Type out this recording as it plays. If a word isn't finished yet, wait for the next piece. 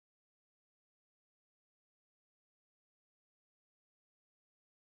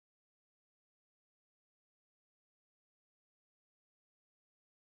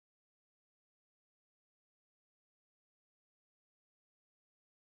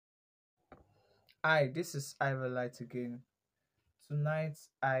Hi, this is Light again. Tonight,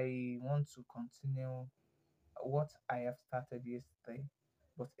 I want to continue what I have started yesterday,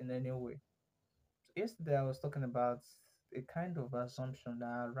 but in a new way. So yesterday, I was talking about a kind of assumption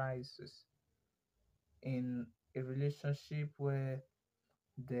that arises in a relationship where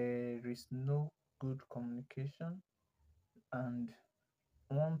there is no good communication and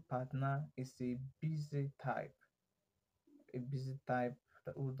one partner is a busy type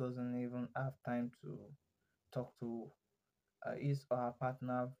who doesn't even have time to talk to his or her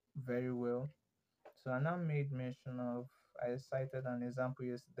partner very well. So I now made mention of, I cited an example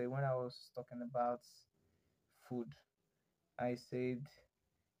yesterday when I was talking about food. I said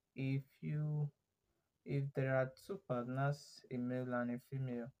if you if there are two partners, a male and a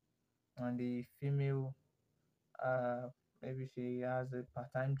female, and the female maybe she has a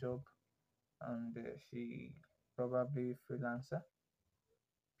part-time job and she probably freelancer.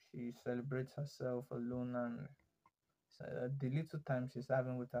 She celebrates herself alone and the little time she's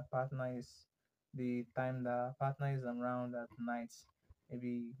having with her partner is the time that her partner is around at night,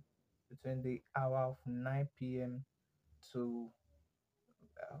 maybe between the hour of 9 p.m. to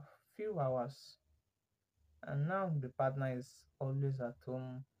a few hours. And now the partner is always at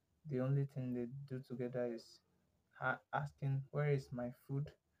home. The only thing they do together is asking, where is my food?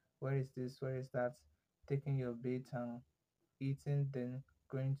 Where is this? Where is that? Taking your bait and eating, then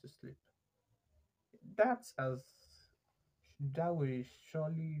going to sleep. That's as that will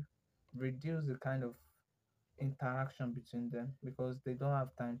surely reduce the kind of interaction between them because they don't have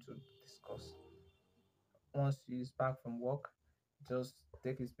time to discuss. Once he's back from work, just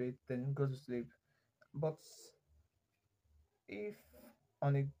take his bed, then go to sleep. But if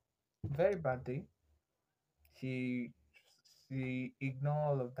on a very bad day, she she ignore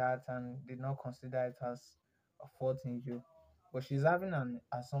all of that and did not consider it as a fault in you, but she's having an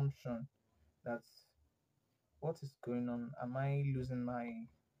assumption that what is going on? Am I losing my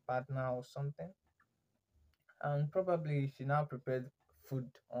partner or something? And probably she now prepared food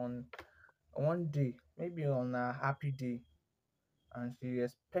on one day, maybe on a happy day, and she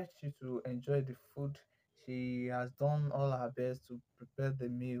expects you to enjoy the food. She has done all her best to prepare the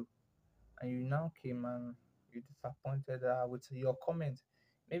meal, and you now came and you disappointed her with your comment.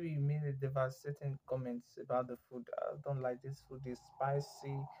 Maybe you made a devastating comments about the food. I don't like this food. It's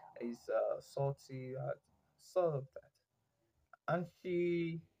spicy. It's salty. Sort of that. And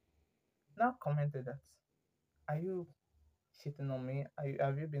she now commented that, "Are you cheating on me?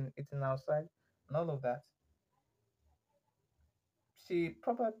 Have you been eating outside?" And all of that. She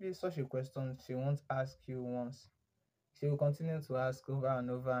probably such a question she won't ask you once. She will continue to ask over and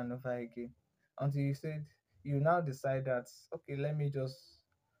over and over again until you now decide that, okay, let me just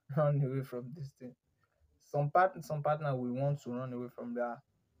run away from this thing. Some partner will want to run away from their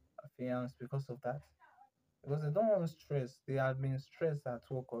fiance because of that. Because they don't want stress. They have been stressed at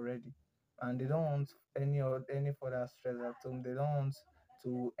work already, and they don't want any further stress at home. They don't want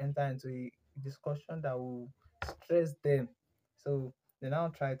to enter into a discussion that will stress them. So they now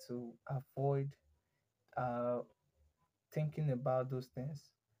try to avoid uh, thinking about those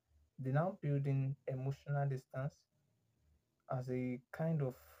things. They now building emotional distance as a kind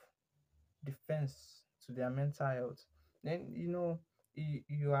of defense to their mental health. Then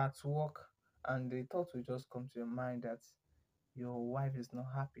you are at work and the thought will just come to your mind that your wife is not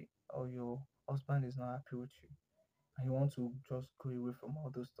happy or your husband is not happy with you, and you want to just go away from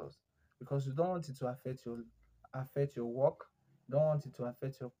all those thoughts because you don't want it to affect your work, you don't want it to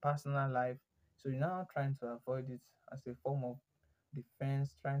affect your personal life. So you're now trying to avoid it as a form of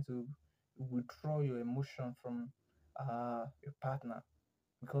defense, trying to withdraw your emotion from your partner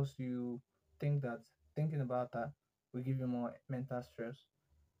because you think that thinking about that will give you more mental stress.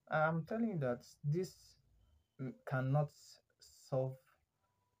 I'm telling you that this cannot solve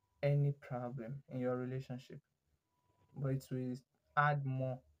any problem in your relationship, but it will add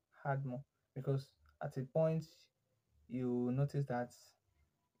more, add more, because at a point you notice that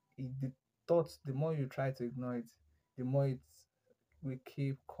the thoughts, the more you try to ignore it, the more it will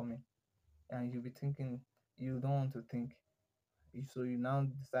keep coming, and you'll be thinking you don't want to think. So you now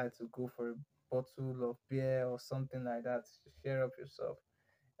decide to go for a bottle of beer or something like that to cheer up yourself.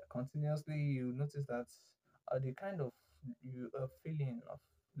 Continuously, you notice that the kind of feeling of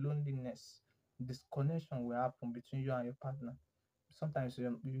loneliness, disconnection will happen between you and your partner. Sometimes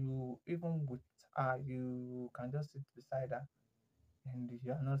you even with her, you can just sit beside her and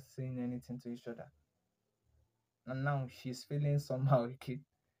you are not saying anything to each other. And now she's feeling somehow again.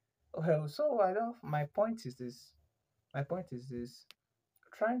 Well, so I don't. My point is this. My point is this: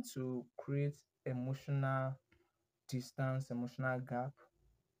 trying to create emotional distance, emotional gap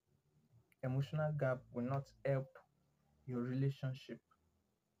emotional gap will not help your relationship,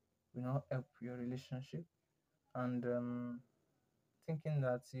 and thinking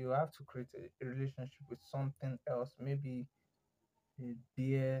that you have to create a relationship with something else, maybe a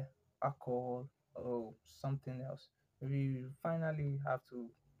beer, alcohol, or something else. Maybe you finally have to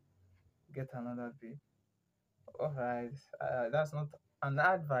get another beer. All right, that's not an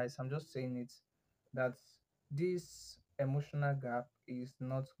advice. I'm just saying it that this emotional gap is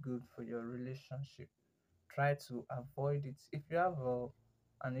not good for your relationship. Try to avoid it. If you have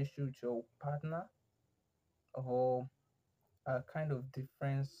an issue with your partner or a kind of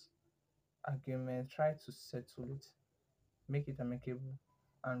difference argument, try to settle it, make it amicable,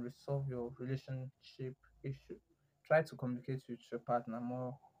 and resolve your relationship issue. Try to communicate with your partner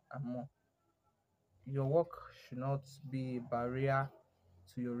more and more. Your work should not be a barrier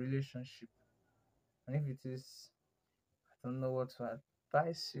to your relationship. And if it is, I don't know what to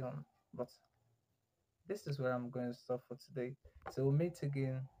advise you on, but this is where I'm going to stop for today. So we'll meet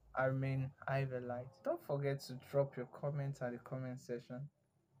again. I remain Ivy Light. Don't forget to drop your comments at the comment section.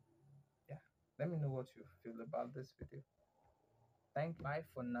 Yeah, let me know what you feel about this video. Thank you. Bye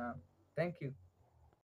for now. Thank you.